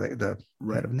chief, or what are they? The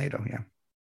head of NATO, yeah.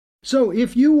 So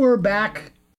if you were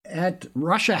back at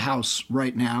Russia House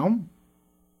right now,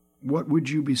 what would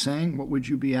you be saying? What would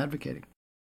you be advocating?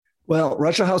 Well,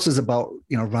 Russia House is about,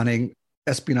 running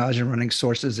espionage and running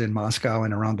sources in Moscow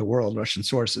and around the world, Russian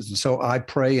sources. And so I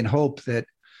pray and hope that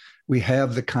we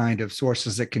have the kind of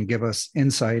sources that can give us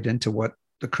insight into what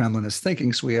the Kremlin is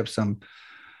thinking. So we have some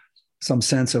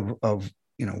sense of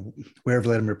where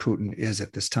Vladimir Putin is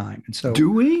at this time. And so,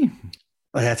 do we?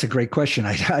 Well, that's a great question.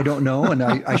 I don't know, and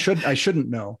I shouldn't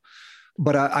know,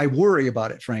 but I worry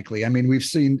about it, frankly. I mean, we've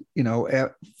seen,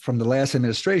 from the last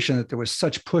administration that there was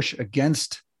such push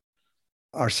against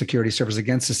our security service,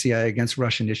 against the CIA, against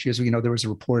Russian issues. There was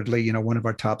reportedly, one of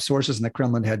our top sources in the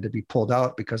Kremlin had to be pulled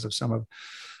out because of some of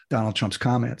Donald Trump's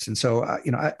comments. And so,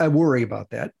 I worry about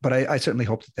that, but I certainly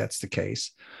hope that that's the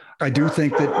case. I do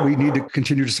think that we need to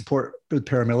continue to support the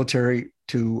paramilitary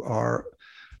to our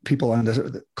people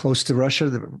on close to Russia,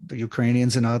 the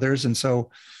Ukrainians and others. And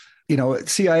so,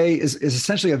 CIA is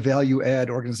essentially a value add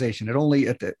organization. It only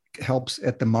helps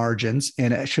at the margins,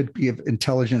 and it should be of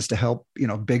intelligence to help,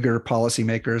 bigger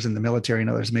policymakers and the military and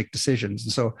others make decisions.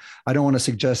 And so I don't want to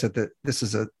suggest that this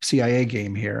is a CIA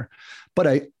game here, but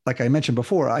like I mentioned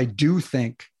before, I do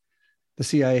think the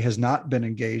CIA has not been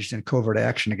engaged in covert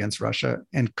action against Russia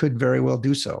and could very well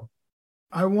do so.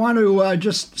 I want to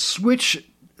just switch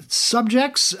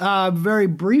subjects very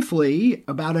briefly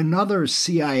about another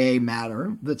CIA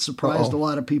matter that surprised a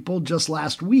lot of people just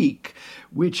last week,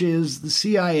 which is the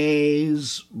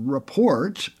CIA's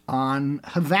report on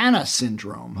Havana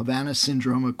syndrome. Havana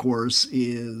syndrome, of course,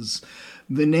 is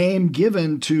the name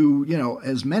given to,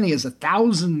 as many as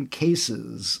 1,000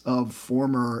 cases of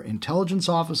former intelligence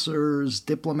officers,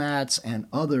 diplomats, and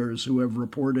others who have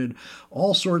reported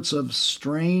all sorts of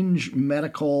strange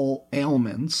medical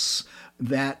ailments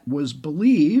that was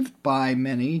believed by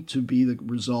many to be the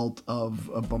result of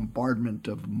a bombardment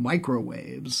of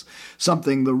microwaves,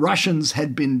 something the Russians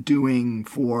had been doing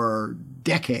for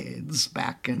decades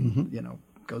back in,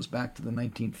 goes back to the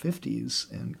 1950s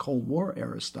and Cold War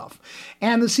era stuff.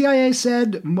 And the CIA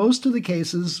said most of the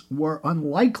cases were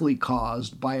unlikely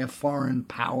caused by a foreign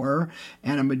power,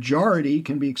 and a majority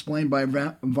can be explained by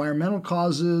environmental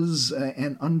causes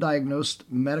and undiagnosed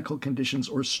medical conditions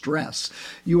or stress.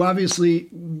 You obviously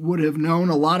would have known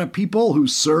a lot of people who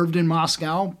served in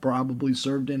Moscow, probably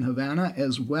served in Havana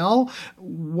as well.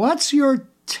 What's your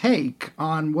take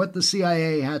on what the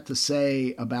CIA had to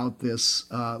say about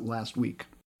this last week?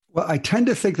 Well, I tend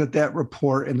to think that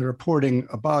report and the reporting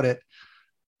about it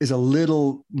is a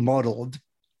little muddled.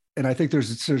 And I think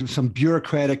there's sort of some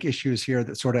bureaucratic issues here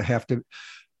that sort of have to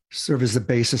serve as the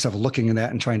basis of looking at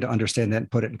that and trying to understand that and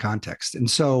put it in context.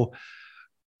 And so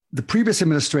the previous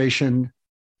administration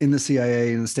in the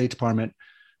CIA and the State Department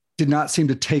did not seem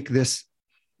to take this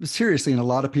seriously. And a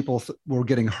lot of people were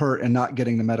getting hurt and not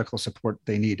getting the medical support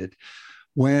they needed.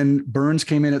 When Burns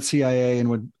came in at CIA and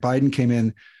when Biden came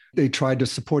in, they tried to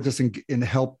support this and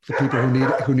help the people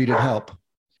who needed help.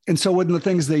 And so one of the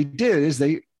things they did is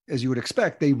they, as you would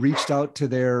expect, they reached out to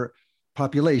their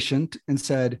population and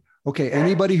said, okay,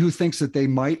 anybody who thinks that they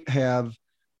might have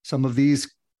some of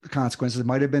these consequences,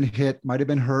 might have been hit, might have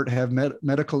been hurt, have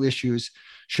medical issues,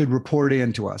 should report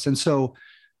in to us. And so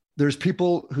there's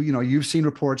people who, you've seen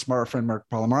reports, our friend Mark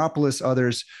Palomaropoulos,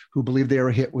 others who believe they were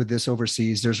hit with this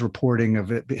overseas. There's reporting of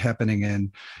it happening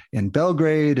in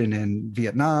Belgrade and in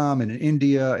Vietnam and in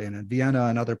India and in Vienna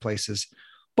and other places.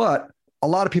 But a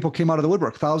lot of people came out of the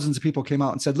woodwork. Thousands of people came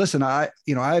out and said, listen, I've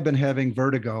been having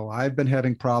vertigo. I've been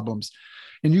having problems.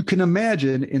 And you can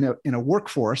imagine in a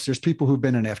workforce, there's people who've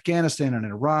been in Afghanistan and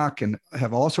in Iraq and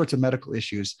have all sorts of medical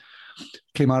issues,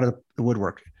 came out of the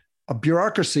woodwork. A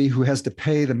bureaucracy who has to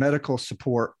pay the medical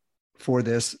support for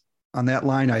this on that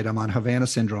line item on Havana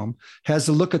syndrome has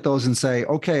to look at those and say,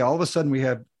 okay, all of a sudden we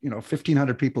have,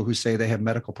 1,500 people who say they have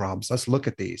medical problems. Let's look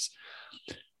at these.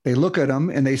 They look at them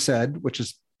and they said, which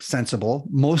is sensible,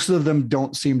 most of them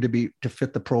don't seem to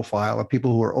fit the profile of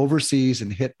people who are overseas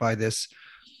and hit by this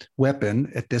weapon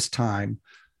at this time.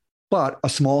 But a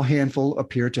small handful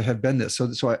appear to have been this.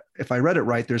 So if I read it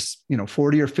right, there's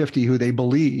 40 or 50 who they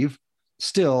believe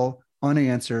still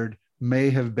unanswered may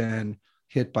have been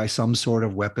hit by some sort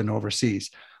of weapon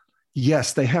overseas.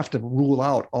 Yes, they have to rule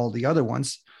out all the other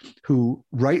ones who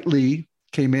rightly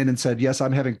came in and said, yes,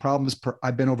 I'm having problems.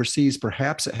 I've been overseas.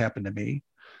 Perhaps it happened to me.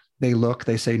 They look,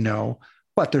 they say no,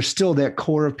 but there's still that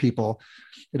core of people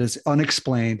that is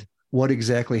unexplained what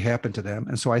exactly happened to them.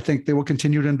 And so I think they will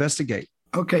continue to investigate.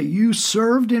 Okay, you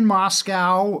served in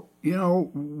Moscow.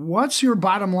 What's your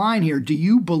bottom line here? Do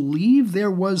you believe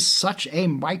there was such a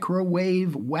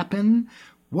microwave weapon?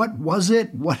 What was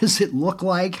it? What does it look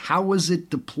like? How was it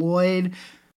deployed?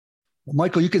 Well,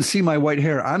 Michael, you can see my white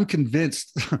hair. I'm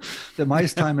convinced that my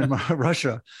time in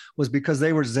Russia was because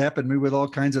they were zapping me with all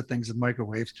kinds of things in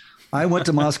microwaves. I went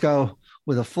to Moscow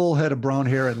with a full head of brown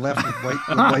hair and left with white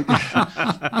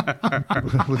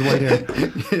hair.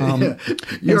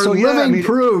 You're living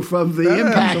proof of the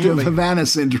impact of Havana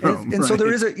syndrome. And so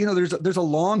there is there's a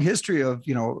long history of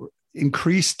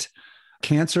increased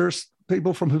cancers.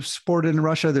 People who've supported in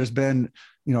Russia. There's been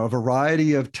a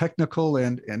variety of technical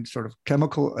and sort of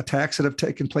chemical attacks that have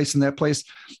taken place in that place.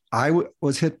 I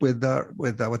was hit with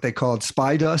what they called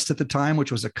spy dust at the time,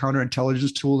 which was a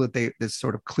counterintelligence tool this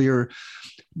sort of clear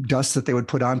dust that they would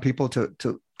put on people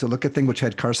to to look at things which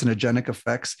had carcinogenic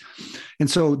effects. And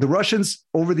so the Russians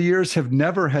over the years have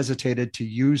never hesitated to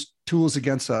use tools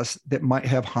against us that might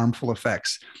have harmful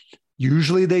effects.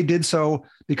 Usually they did so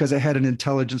because it had an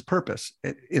intelligence purpose.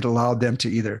 It allowed them to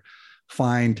either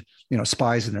find,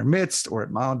 spies in their midst, or it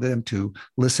allowed them to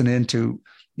listen into,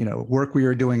 work we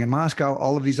were doing in Moscow,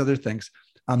 all of these other things.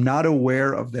 I'm not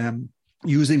aware of them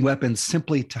using weapons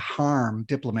simply to harm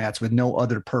diplomats with no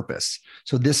other purpose.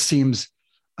 So this seems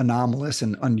anomalous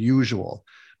and unusual.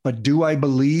 But do I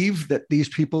believe that these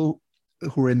people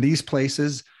who are in these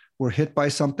places were hit by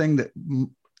something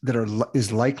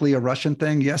is likely a Russian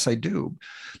thing? Yes, I do,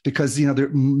 because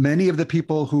many of the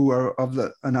people who are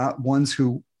not ones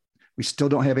who we still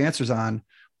don't have answers on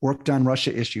worked on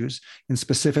Russia issues in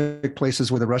specific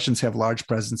places where the Russians have large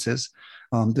presences.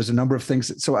 There's a number of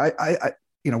things. So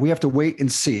we have to wait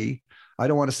and see. I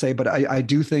don't want to say, but I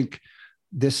do think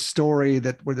this story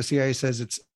where the CIA says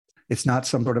it's not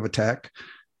some sort of attack.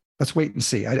 Let's wait and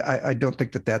see. I don't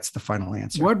think that's the final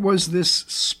answer. What was this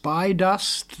spy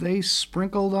dust they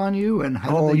sprinkled on you, and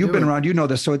how? You've been around, you know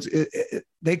this. So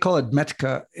they call it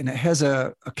metka, and it has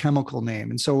a chemical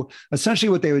name. And so essentially,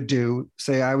 what they would do,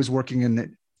 say, I was working in the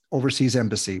overseas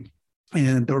embassy,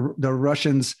 and the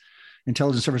Russians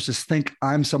intelligence services think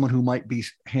I'm someone who might be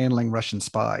handling Russian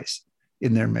spies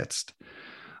in their midst.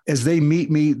 As they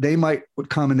meet me, they would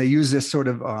come and they use this sort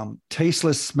of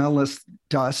tasteless, smellless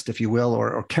dust, if you will,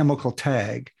 or chemical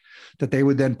tag that they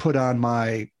would then put on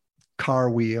my car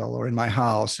wheel or in my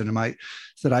house, and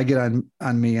so that I get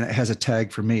on me, and it has a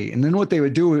tag for me. And then what they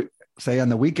would do, say on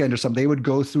the weekend or something, they would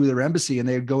go through their embassy and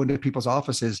they would go into people's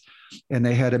offices, and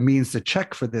they had a means to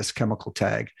check for this chemical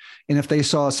tag. And if they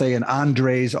saw, say, in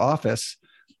Andrei's office,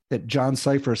 that John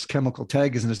Sipher's chemical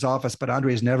tag is in his office, but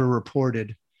Andrei's never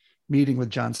reported meeting with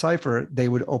John Sipher, they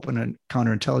would open a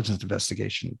counterintelligence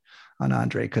investigation on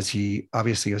Andrei, because he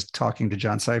obviously is talking to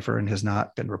John Sipher and has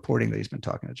not been reporting that he's been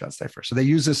talking to John Sipher. So they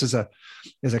use this as a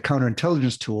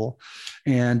counterintelligence tool.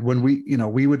 And when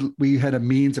we had a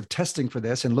means of testing for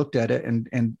this and looked at it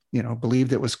and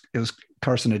believed it was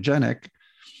carcinogenic,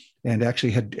 and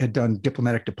actually had done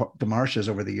diplomatic demarches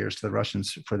over the years to the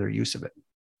Russians for their use of it.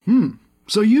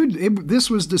 So this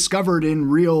was discovered in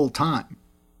real time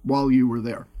while you were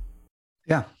there.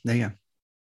 Yeah.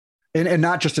 And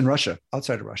not just in Russia,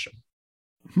 outside of Russia.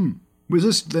 Was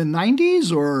this the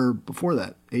 90s or before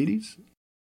that, 80s?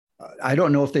 I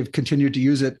don't know if they've continued to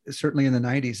use it. Certainly in the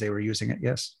 90s, they were using it,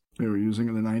 yes. They were using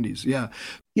it in the 90s, yeah.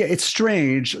 Yeah, it's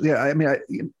strange. Yeah, I mean,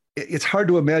 it's hard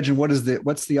to imagine what's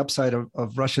the upside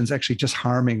of Russians actually just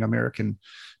harming American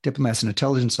diplomats and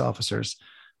intelligence officers.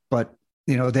 But,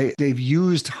 they've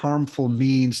used harmful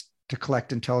means to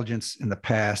collect intelligence in the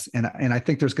past. And I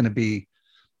think there's going to be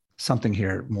something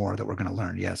here more that we're going to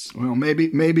learn. Yes. Well,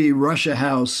 maybe Russia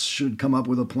House should come up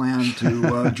with a plan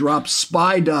to drop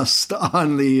spy dust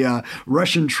on the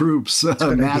Russian troops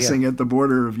massing at the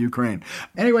border of Ukraine.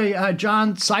 Anyway,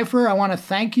 John Sipher, I want to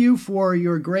thank you for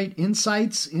your great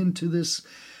insights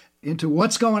into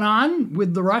what's going on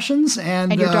with the Russians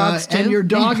and your dogs too. And your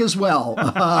dog as well.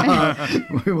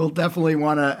 We will definitely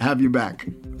want to have you back.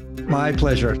 My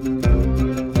pleasure.